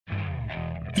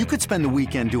You could spend the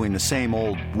weekend doing the same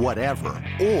old whatever,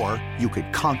 or you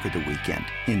could conquer the weekend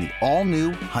in the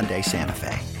all-new Hyundai Santa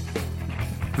Fe.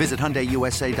 Visit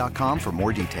HyundaiUSA.com for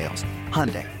more details.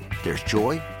 Hyundai, there's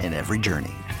joy in every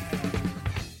journey.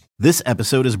 This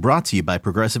episode is brought to you by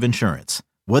Progressive Insurance.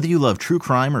 Whether you love true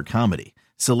crime or comedy,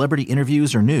 celebrity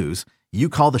interviews or news, you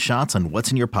call the shots on what's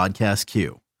in your podcast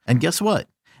queue. And guess what?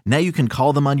 Now you can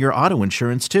call them on your auto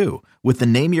insurance too with the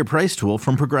Name Your Price tool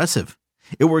from Progressive.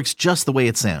 It works just the way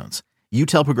it sounds. You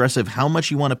tell Progressive how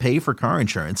much you want to pay for car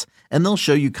insurance, and they'll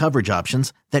show you coverage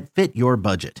options that fit your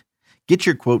budget. Get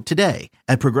your quote today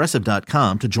at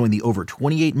Progressive.com to join the over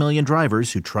 28 million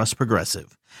drivers who trust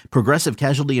Progressive. Progressive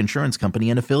Casualty Insurance Company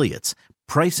and Affiliates.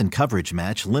 Price and coverage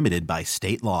match limited by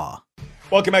state law.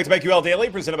 Welcome back to BetQL Daily,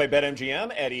 presented by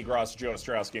BetMGM. Eddie Gross, Joe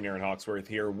Ostrowski, and Aaron Hawksworth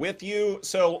here with you.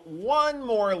 So one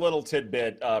more little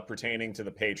tidbit pertaining to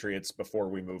the Patriots before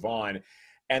we move on.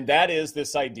 And that is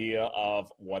this idea of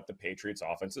what the Patriots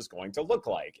offense is going to look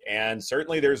like. And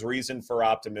certainly there's reason for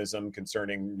optimism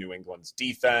concerning New England's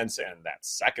defense and that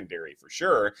secondary for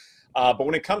sure. But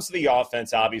when it comes to the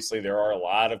offense, obviously there are a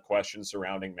lot of questions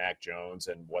surrounding Mac Jones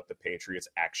and what the Patriots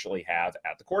actually have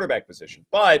at the quarterback position.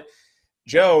 But,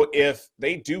 Joe, if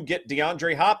they do get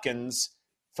DeAndre Hopkins,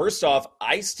 first off,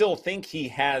 I still think he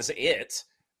has it.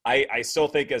 I still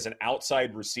think as an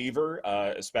outside receiver,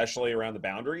 especially around the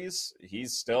boundaries,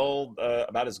 he's still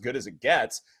about as good as it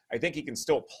gets. I think he can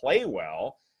still play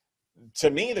well. To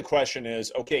me, the question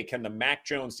is, okay, can the Mac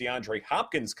Jones, DeAndre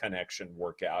Hopkins connection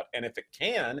work out? And if it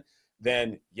can,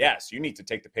 then yes, you need to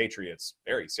take the Patriots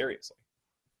very seriously.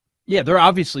 Yeah, they're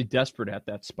obviously desperate at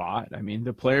that spot. I mean,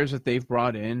 the players that they've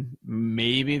brought in,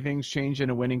 maybe things change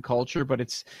in a winning culture, but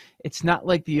it's not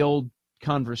like the old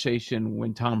conversation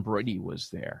when Tom Brady was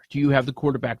there. Do you have the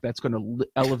quarterback that's going to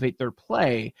elevate their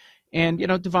play? And,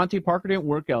 Devontae Parker didn't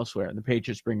work elsewhere, and the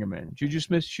Patriots bring him in. Juju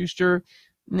Smith-Schuster,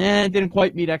 didn't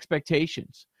quite meet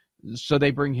expectations. So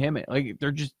they bring him in. Like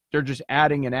they're just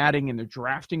adding, and they're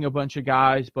drafting a bunch of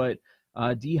guys, but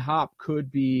D-Hop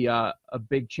could be a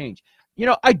big change.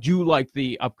 I do like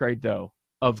the upgrade, though,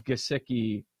 of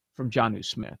Gesicki from Jonnu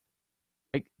Smith.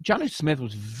 Like, Jonnu Smith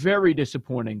was very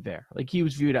disappointing there. Like, he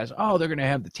was viewed as, they're going to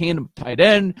have the tandem tight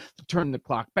end to turn the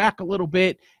clock back a little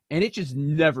bit, and it just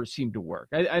never seemed to work.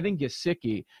 I think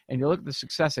Gesicki, and you look at the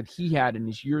success that he had in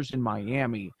his years in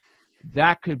Miami,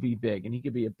 that could be big, and he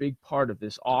could be a big part of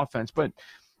this offense. But,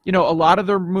 a lot of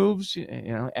their moves,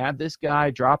 add this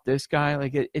guy, drop this guy,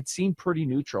 like it seemed pretty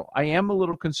neutral. I am a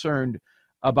little concerned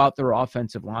about their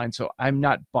offensive line, so I'm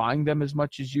not buying them as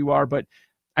much as you are, but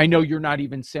I know you're not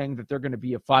even saying that they're going to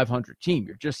be a 500 team.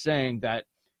 You're just saying that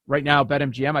right now,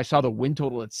 BetMGM, I saw the win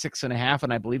total at 6.5,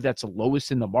 and I believe that's the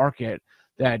lowest in the market,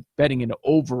 that betting an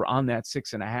over on that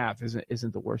 6.5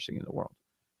 isn't the worst thing in the world.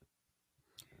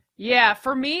 Yeah,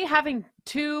 for me, having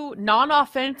two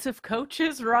non-offensive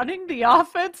coaches running the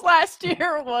offense last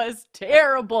year was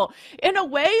terrible. In a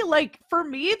way, like, for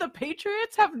me, the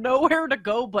Patriots have nowhere to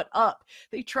go but up.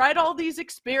 They tried all these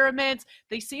experiments.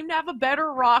 They seem to have a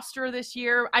better roster this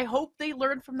year. I hope they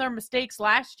learned from their mistakes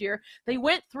last year. They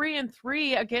went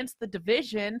 3-3 against the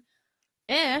division.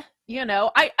 I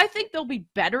think they'll be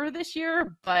better this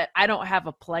year, but I don't have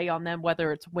a play on them,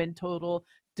 whether it's win total,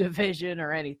 division,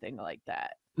 or anything like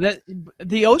that.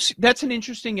 That's an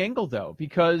interesting angle, though,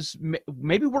 because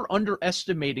maybe we're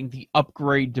underestimating the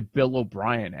upgrade to Bill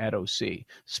O'Brien at OC,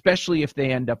 especially if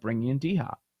they end up bringing in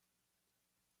D-Hop.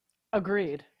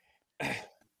 Agreed.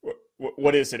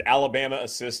 What is it? Alabama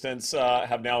assistants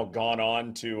have now gone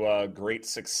on to great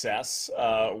success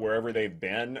wherever they've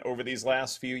been over these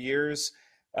last few years.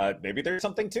 Maybe there's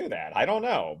something to that. I don't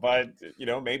know. But,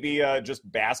 maybe just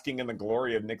basking in the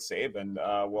glory of Nick Saban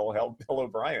will help Bill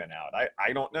O'Brien out.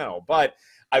 I don't know. But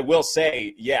I will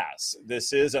say, yes,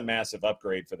 this is a massive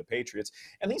upgrade for the Patriots.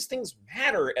 And these things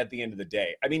matter at the end of the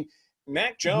day. I mean,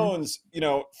 Mac Jones,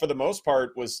 for the most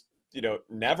part was,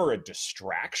 never a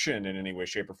distraction in any way,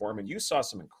 shape, or form. And you saw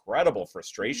some incredible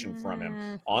frustration from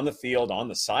him on the field, on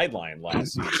the sideline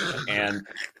last season. And,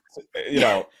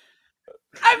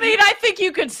 I think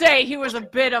you could say he was a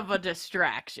bit of a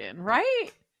distraction,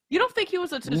 right? You don't think he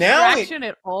was a distraction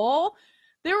at all?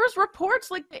 There was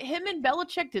reports like that him and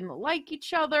Belichick didn't like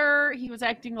each other. He was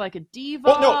acting like a diva.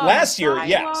 Well, no, last year,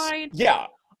 yes. Yeah.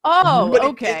 Oh, but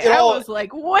okay. I was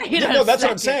like, wait a second. No, that's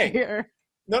what I'm saying. Here.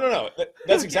 No.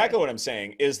 That's exactly what I'm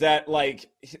saying, is that, like,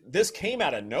 this came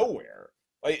out of nowhere.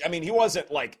 I mean, he wasn't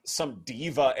like some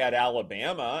diva at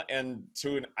Alabama, and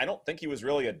I don't think he was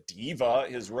really a diva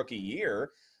his rookie year.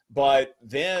 But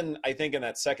then I think in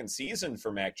that second season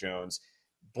for Mac Jones,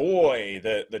 boy,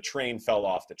 the train fell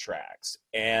off the tracks.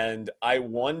 And I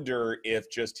wonder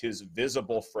if just his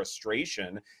visible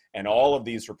frustration and all of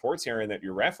these reports here that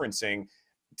you're referencing,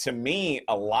 to me,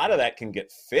 a lot of that can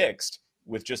get fixed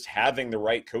with just having the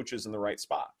right coaches in the right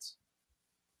spots.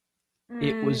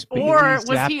 It was or was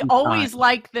he Zappi always time.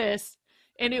 like this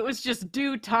and it was just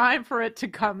due time for it to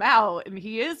come out, and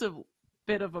he is a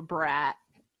bit of a brat.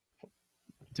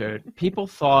 Dude, people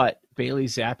thought Bailey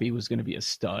Zappi was going to be a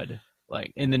stud,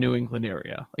 like in the New England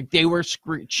area. Like they were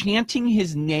chanting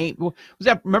his name.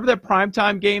 Remember that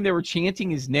primetime game? They were chanting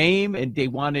his name and they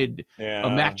wanted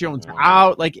Mac Jones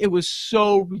out. Like it was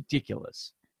so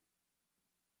ridiculous.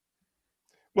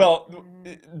 Well,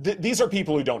 these are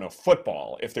people who don't know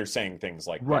football if they're saying things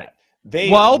like that.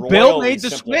 Bill made the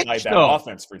switch, that though.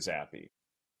 Offense for Zappi.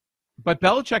 But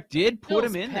Belichick did put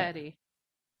Bill's him in petty.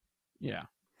 there.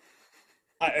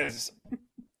 Yeah.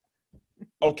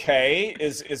 Okay,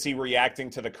 is he reacting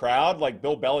to the crowd? Like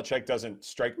Bill Belichick doesn't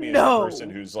strike me as a person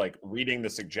who's like reading the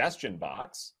suggestion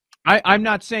box. I'm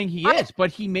not saying he is,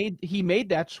 but he made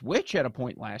that switch at a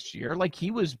point last year. Like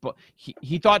he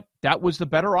thought that was the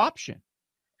better option.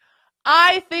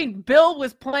 I think Bill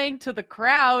was playing to the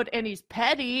crowd and he's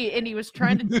petty and he was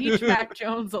trying to teach Mac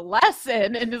Jones a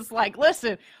lesson and is like,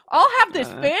 listen, I'll have this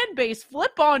fan base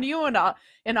flip on you in a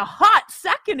hot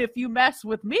second if you mess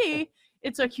with me.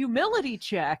 It's a humility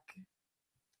check.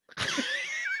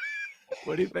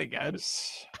 What do you think, Ed?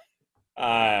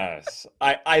 I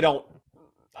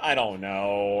don't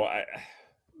know.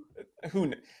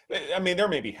 I mean, there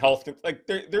may be health, like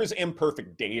there's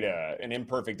imperfect data and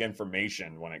imperfect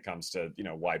information when it comes to,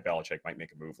 why Belichick might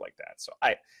make a move like that. So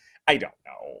I don't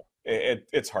know.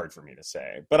 It's hard for me to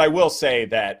say, but I will say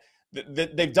that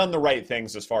they've done the right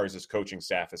things as far as his coaching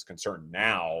staff is concerned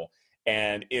now.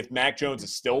 And if Mac Jones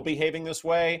is still behaving this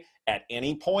way at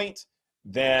any point,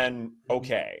 then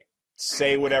okay,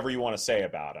 say whatever you want to say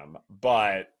about him.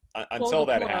 But until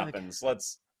that happens,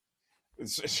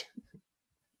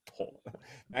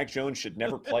 Mac Jones should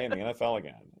never play in the NFL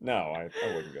again. No, I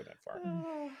wouldn't go that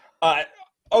far.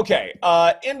 Okay,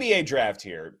 NBA draft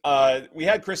here. We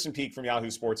had Kristen Peak from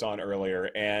Yahoo Sports on earlier,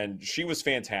 and she was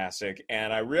fantastic.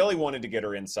 And I really wanted to get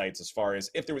her insights as far as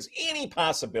if there was any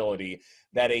possibility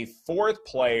that a fourth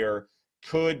player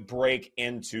could break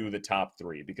into the top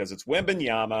three, because it's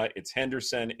Wembanyama, it's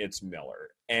Henderson, it's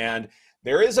Miller. And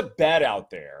there is a bet out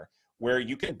there where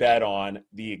you can bet on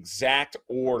the exact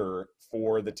order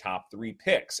for the top three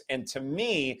picks. And to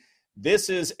me, this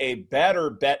is a better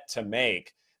bet to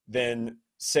make than,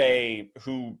 say,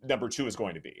 who number two is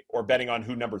going to be, or betting on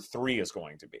who number three is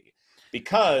going to be.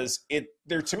 Because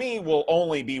there, to me, will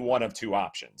only be one of two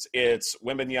options. It's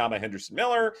Wembanyama, Henderson,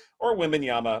 Miller, or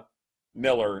Wembanyama,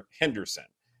 Miller, Henderson.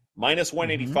 Minus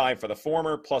 185 for the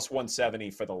former, plus 170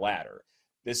 for the latter.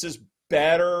 This is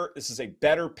better. This is a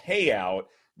better payout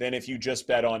than if you just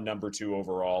bet on number two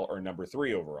overall or number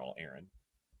three overall, Aaron.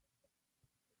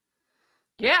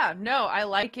 Yeah, no, I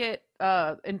like it.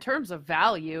 In terms of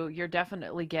value, you're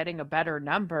definitely getting a better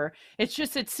number. It's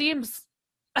just, it seems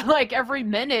like every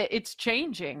minute it's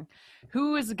changing.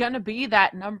 Who is going to be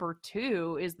that number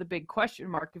two is the big question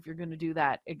mark if you're going to do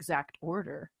that exact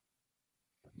order.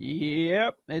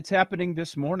 Yep, it's happening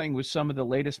this morning with some of the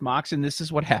latest mocks, and this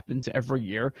is what happens every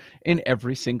year in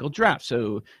every single draft.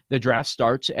 So the draft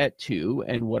starts at 2,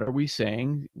 and what are we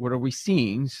saying? What are we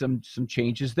seeing? Some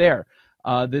changes there.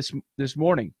 This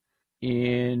morning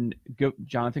in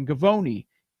Jonathan Gavoni,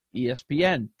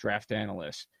 ESPN draft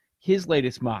analyst, his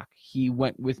latest mock, he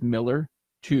went with Miller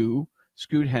 2,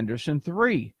 Scoot Henderson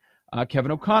 3.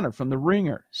 Kevin O'Connor from The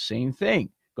Ringer, same thing,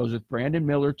 goes with Brandon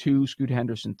Miller 2, Scoot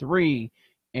Henderson 3.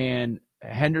 And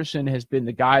Henderson has been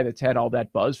the guy that's had all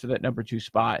that buzz for that number 2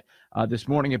 spot. This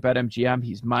morning at BetMGM,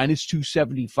 he's minus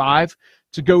 275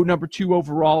 to go number 2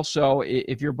 overall. So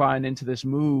if you're buying into this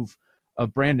move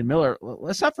of Brandon Miller,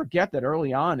 let's not forget that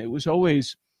early on, it was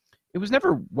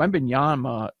never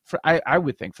Wembanyama. I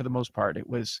would think for the most part, it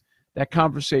was that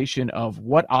conversation of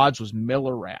what odds was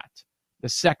Miller at, the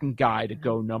second guy to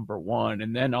go number 1.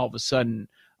 And then all of a sudden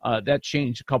that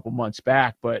changed a couple months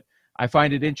back. But I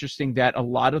find it interesting that a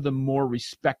lot of the more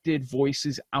respected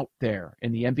voices out there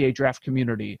in the NBA draft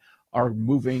community are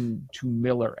moving to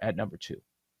Miller at number 2.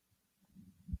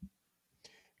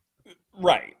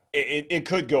 Right. It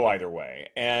could go either way.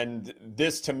 And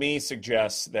this to me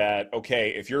suggests that,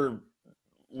 okay, if you're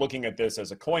looking at this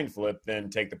as a coin flip, then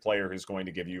take the player who's going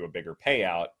to give you a bigger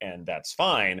payout, and that's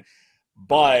fine.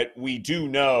 But we do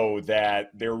know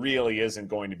that there really isn't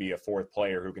going to be a fourth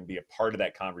player who can be a part of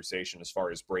that conversation as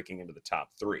far as breaking into the top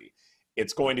 3.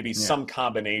 it's going to be some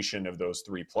combination of those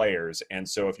three players. And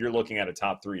so if you're looking at a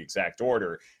top three exact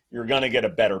order, you're going to get a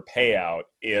better payout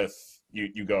if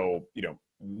you go,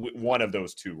 one of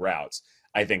those two routes.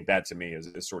 I think that to me is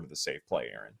sort of the safe play,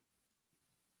 Aaron.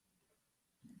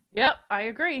 Yep, I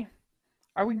agree.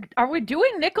 Are we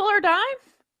doing nickel or dime?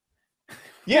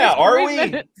 Yeah, are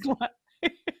we?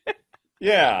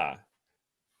 Yeah.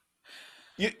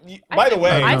 By the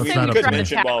way, I say we could try to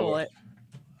mention tackle it.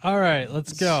 All right,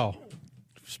 let's go.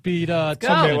 Speed go.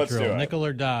 2-minute Let's do drill, it. nickel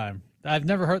or dime. I've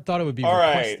never thought it would be All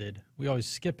requested. right. We always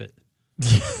skip it.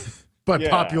 But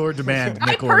popular demand,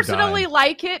 I nickel or personally dime.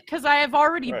 like it because I have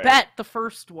already bet the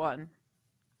first one.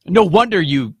 No wonder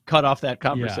you cut off that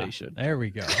conversation. Yeah, there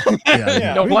we go.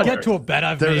 Yeah. No we wonder. get to a bet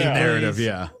I've There's made. a narrative, please.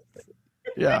 yeah.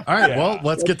 Yeah. All right, Yeah. well,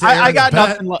 let's get to I got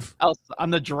Aaron's nothing else on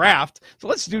the draft, so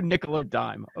let's do nickel or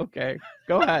dime. Okay,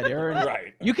 go ahead, Aaron.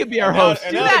 Right. You can be our And now- host.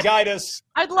 and Do now that. to guide us.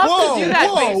 I'd love to do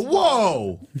that.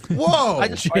 Whoa.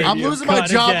 I'm losing my cut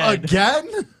job again?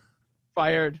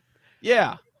 Fired.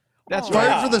 Yeah, that's Oh. right.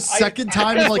 Fired for the second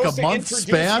time in like a supposed to month introduce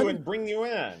span? you and bring you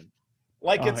in.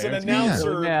 Like Oh, it's an Aaron's gonna be announcer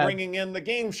really mad. bringing in the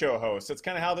game show host. That's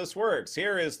kind of how this works.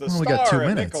 Here is the We star got 2 at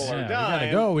minutes. nickel or Yeah, we dime.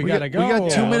 gotta go. We gotta go. We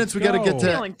got 2 Yeah. minutes. We got to get to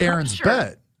Feeling Aaron's pressure.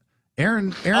 bet.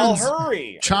 Aaron's I'll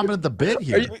hurry. chomping at the bit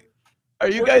here. Are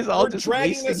you guys all We're just dragging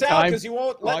wasting this out time? because you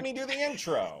won't let me do the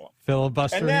intro.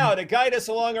 Filibustering. And now to guide us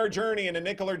along our journey into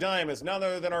nickel or dime is none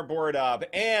other than our board op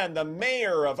and the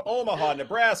mayor of Omaha,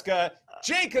 Nebraska,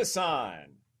 Jake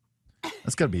Hassan.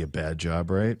 That's got to be a bad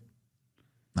job, right?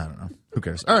 I don't know. Who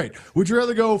cares? All right. Would you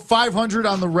rather go 500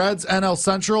 on the Reds NL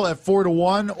Central at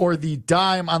 4-1 or the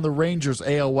dime on the Rangers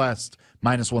AL West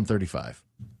 -135?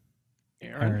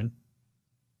 Aaron.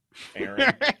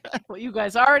 Aaron. Well, you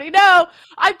guys already know.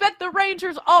 I bet the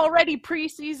Rangers already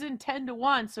preseason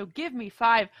 10-1. So give me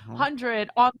 500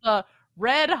 on the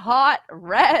red hot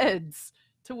Reds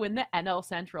to win the NL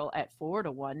Central at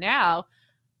 4-1. Now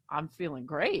I'm feeling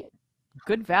great.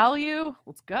 Good value.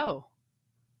 Let's go.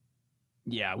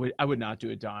 Yeah, I would not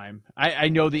do a dime. I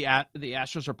know the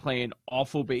Astros are playing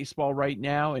awful baseball right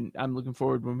now, and I'm looking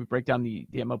forward when we break down the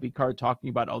MLB card talking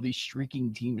about all these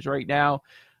streaking teams right now.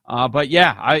 But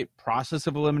yeah, process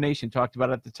of elimination, talked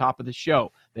about at the top of the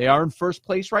show. They are in first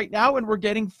place right now, and we're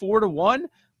getting 4-1.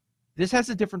 This has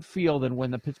a different feel than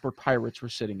when the Pittsburgh Pirates were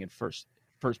sitting in first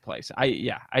place.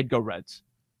 I'd go Reds.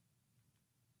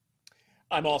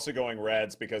 I'm also going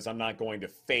Reds because I'm not going to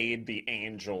fade the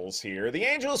Angels here. The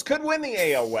Angels could win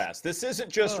the AL West. This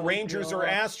isn't just Rangers or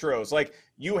Astros. Like,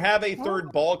 you have a third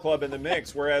ball club in the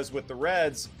mix, whereas with the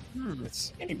Reds,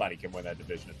 it's anybody can win that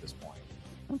division at this point.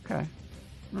 Okay.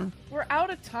 We're out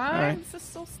of time. All right. This is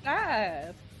so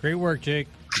sad. Great work, Jake.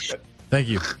 Thank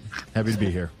you. Happy to be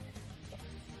here.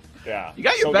 Yeah. You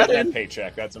got your Still bet getting in. that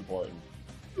paycheck. That's important.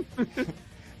 I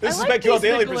This is like BetQL these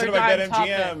Daily nickel or presented by dime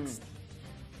BetMGM. topics.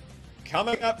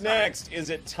 Coming up next, is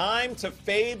it time to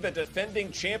fade the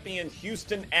defending champion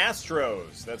Houston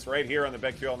Astros? That's right here on the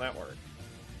BetQL Network.